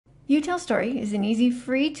UtellStory is an easy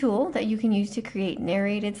free tool that you can use to create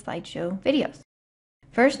narrated slideshow videos.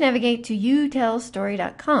 First, navigate to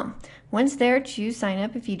UtellStory.com. Once there, choose sign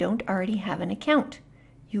up if you don't already have an account.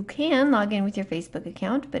 You can log in with your Facebook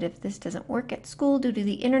account, but if this doesn't work at school due to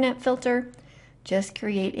the internet filter, just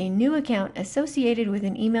create a new account associated with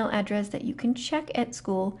an email address that you can check at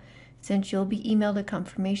school, since you'll be emailed a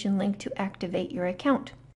confirmation link to activate your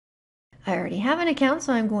account. I already have an account,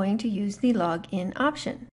 so I'm going to use the login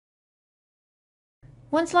option.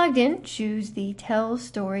 Once logged in, choose the Tell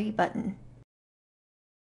Story button.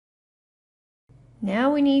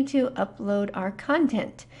 Now we need to upload our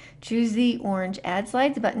content. Choose the orange Add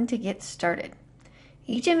Slides button to get started.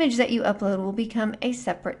 Each image that you upload will become a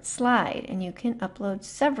separate slide, and you can upload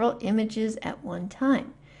several images at one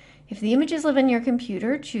time. If the images live on your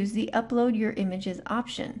computer, choose the Upload Your Images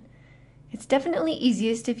option. It's definitely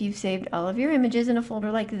easiest if you've saved all of your images in a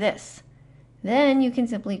folder like this. Then you can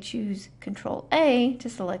simply choose Ctrl-A to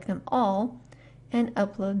select them all and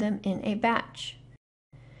upload them in a batch.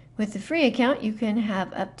 With the free account, you can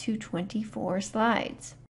have up to 24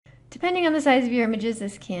 slides. Depending on the size of your images,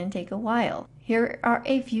 this can take a while. Here are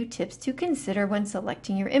a few tips to consider when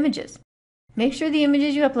selecting your images. Make sure the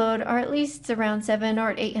images you upload are at least around 700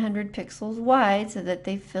 or 800 pixels wide so that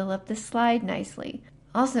they fill up the slide nicely.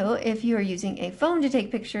 Also, if you are using a phone to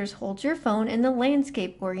take pictures, hold your phone in the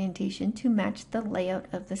landscape orientation to match the layout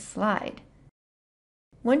of the slide.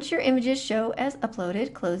 Once your images show as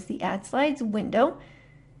uploaded, close the Add Slides window.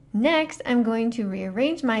 Next, I'm going to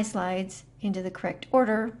rearrange my slides into the correct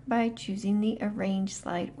order by choosing the Arrange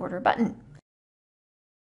Slide Order button.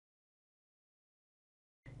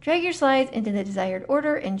 Drag your slides into the desired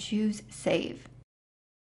order and choose Save.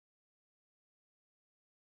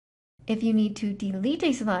 If you need to delete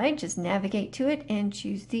a slide, just navigate to it and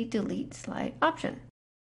choose the Delete Slide option.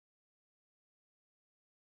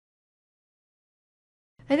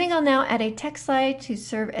 I think I'll now add a text slide to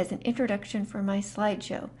serve as an introduction for my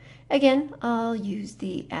slideshow. Again, I'll use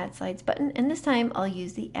the Add Slides button, and this time I'll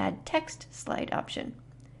use the Add Text Slide option.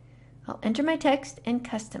 I'll enter my text and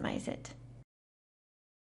customize it.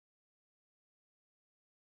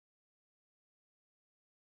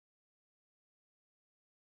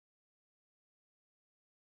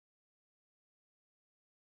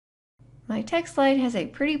 My text slide has a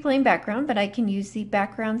pretty plain background, but I can use the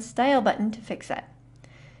Background Style button to fix that.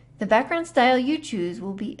 The background style you choose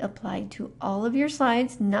will be applied to all of your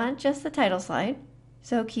slides, not just the title slide,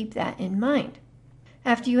 so keep that in mind.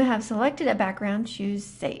 After you have selected a background, choose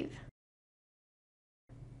Save.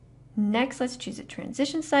 Next, let's choose a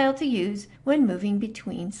transition style to use when moving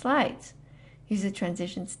between slides. Use the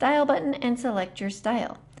Transition Style button and select your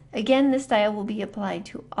style. Again, this style will be applied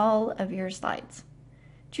to all of your slides.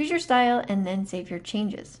 Choose your style and then save your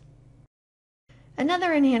changes.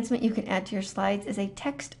 Another enhancement you can add to your slides is a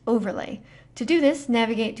text overlay. To do this,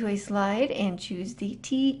 navigate to a slide and choose the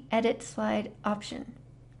Edit Slide option.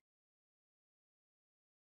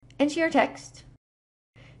 Enter your text.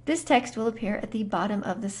 This text will appear at the bottom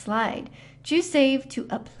of the slide. Choose Save to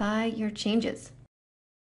apply your changes.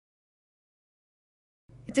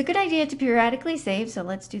 It's a good idea to periodically save, so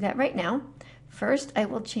let's do that right now. First, I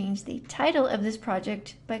will change the title of this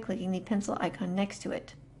project by clicking the pencil icon next to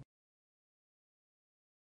it.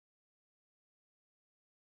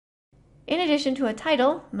 In addition to a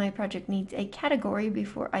title, my project needs a category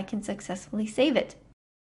before I can successfully save it.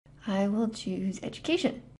 I will choose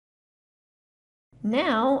Education.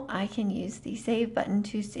 Now I can use the Save button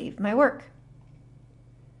to save my work.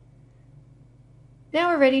 Now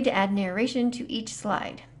we're ready to add narration to each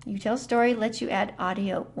slide. UtellStory lets you add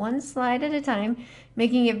audio one slide at a time,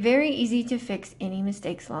 making it very easy to fix any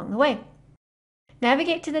mistakes along the way.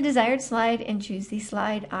 Navigate to the desired slide and choose the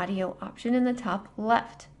Slide Audio option in the top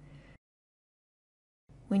left.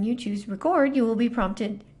 When you choose Record, you will be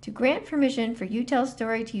prompted to grant permission for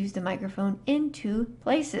UtellStory to use the microphone in two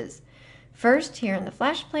places. First, here in the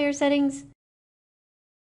Flash Player settings,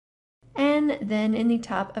 and then in the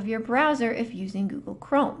top of your browser if using Google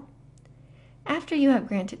Chrome. After you have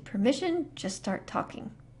granted permission, just start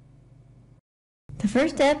talking. The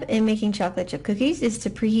first step in making chocolate chip cookies is to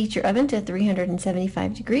preheat your oven to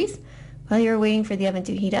 375 degrees. While you're waiting for the oven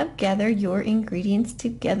to heat up, gather your ingredients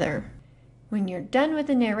together. When you're done with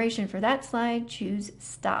the narration for that slide, choose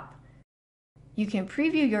Stop. You can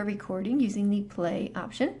preview your recording using the Play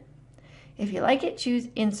option. If you like it, choose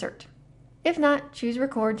Insert. If not, choose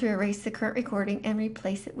Record to erase the current recording and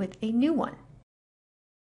replace it with a new one.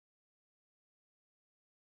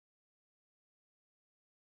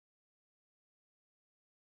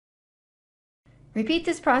 Repeat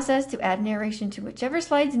this process to add narration to whichever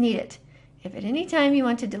slides need it. If at any time you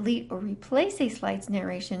want to delete or replace a slide's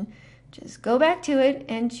narration, just go back to it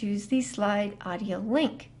and choose the slide audio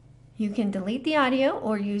link. You can delete the audio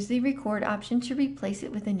or use the record option to replace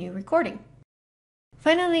it with a new recording.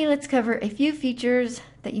 Finally, let's cover a few features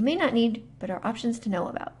that you may not need but are options to know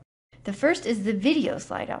about. The first is the video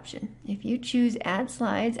slide option. If you choose Add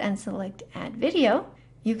Slides and select Add Video,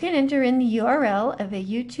 you can enter in the URL of a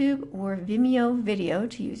YouTube or Vimeo video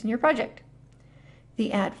to use in your project.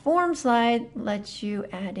 The Add Form slide lets you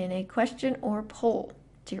add in a question or poll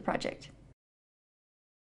to your project.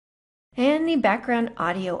 And the background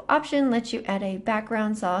audio option lets you add a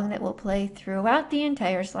background song that will play throughout the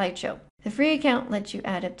entire slideshow. The free account lets you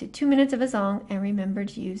add up to 2 minutes of a song, and remember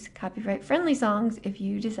to use copyright-friendly songs if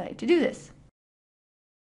you decide to do this.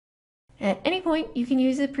 At any point, you can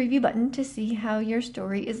use the preview button to see how your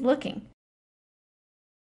story is looking.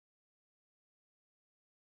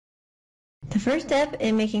 The first step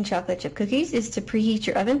in making chocolate chip cookies is to preheat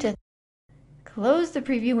your oven to close the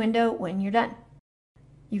preview window when you're done.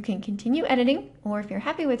 You can continue editing, or if you're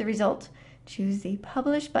happy with the result, choose the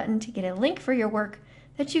Publish button to get a link for your work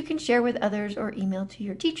that you can share with others or email to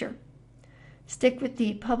your teacher. Stick with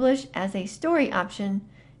the Publish as a Story option,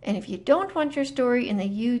 and if you don't want your story in the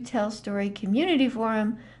UtellStory community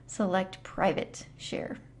forum, select Private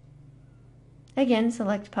Share. Again,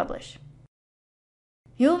 select Publish.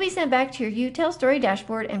 You will be sent back to your UtellStory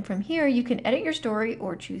dashboard, and from here you can edit your story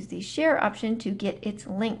or choose the Share option to get its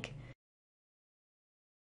link.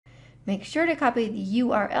 Make sure to copy the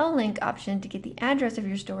URL link option to get the address of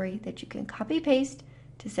your story that you can copy-paste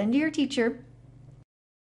to send to your teacher,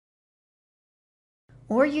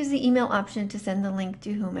 or use the email option to send the link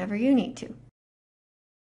to whomever you need to.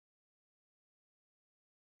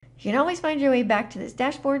 You can always find your way back to this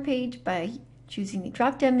dashboard page by choosing the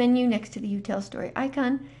drop-down menu next to the UtellStory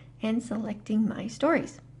icon and selecting My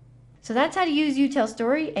Stories. So that's how to use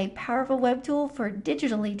UtellStory, a powerful web tool for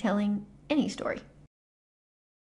digitally telling any story.